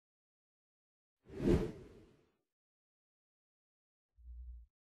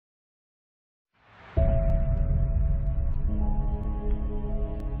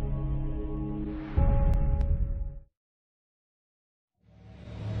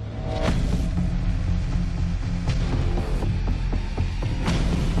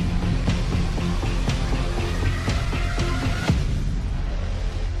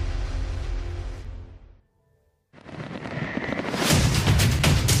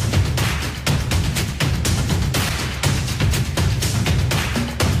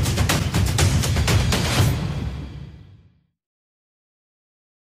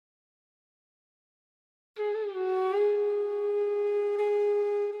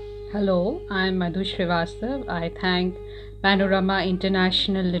Hello, I'm Madhu Sriwastav. I thank Panorama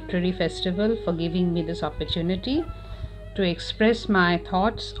International Literary Festival for giving me this opportunity to express my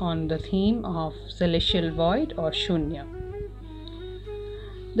thoughts on the theme of celestial void or Shoonya.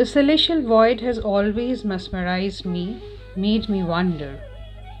 The celestial void has always mesmerized me, made me wonder.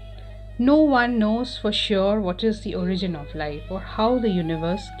 No one knows for sure what is the origin of life or how the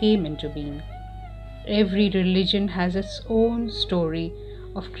universe came into being. Every religion has its own story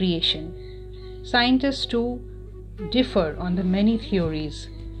of creation. Scientists too differ on the many theories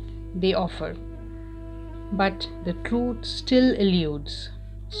they offer, but the truth still eludes.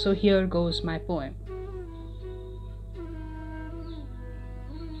 So here goes my poem.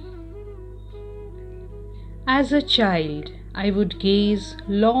 As a child, I would gaze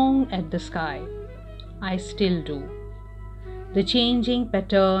long at the sky. I still do. The changing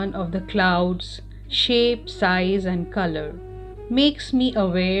pattern of the clouds, shape, size, and color makes me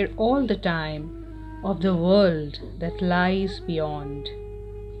aware all the time of the world that lies beyond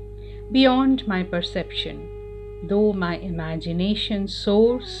my perception, though my imagination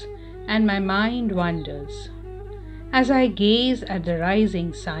soars and my mind wanders. As I gaze at the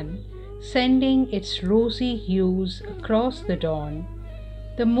rising sun, sending its rosy hues across the dawn,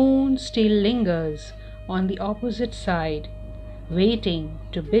 the moon still lingers on the opposite side, waiting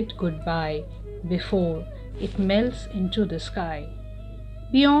to bid goodbye before it melts into the sky.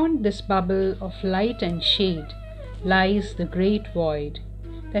 Beyond this bubble of light and shade lies the great void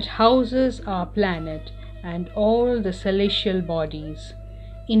that houses our planet and all the celestial bodies,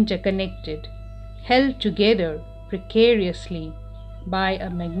 interconnected, held together precariously by a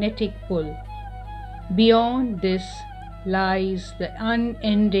magnetic pull. Beyond this lies the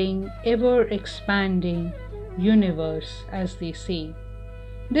unending, ever-expanding universe, as they say.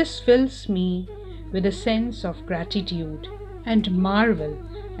 This fills me with a sense of gratitude and marvel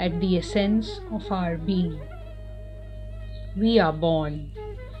at the essence of our being. We are born,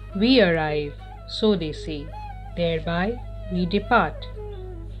 we arrive, so they say, thereby we depart.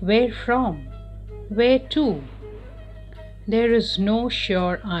 Where from? Where to? There is no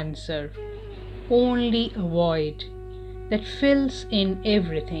sure answer, only a void that fills in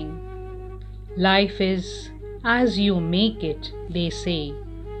everything. Life is as you make it, they say.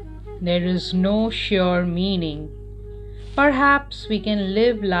 There is no sure meaning. Perhaps we can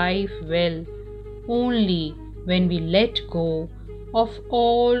live life well only when we let go of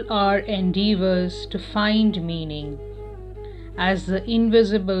all our endeavors to find meaning. As the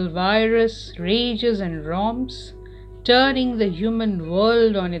invisible virus rages and romps, turning the human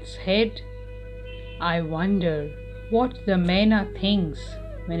world on its head, I wonder what the manna thinks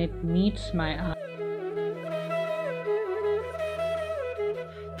when it meets my eye.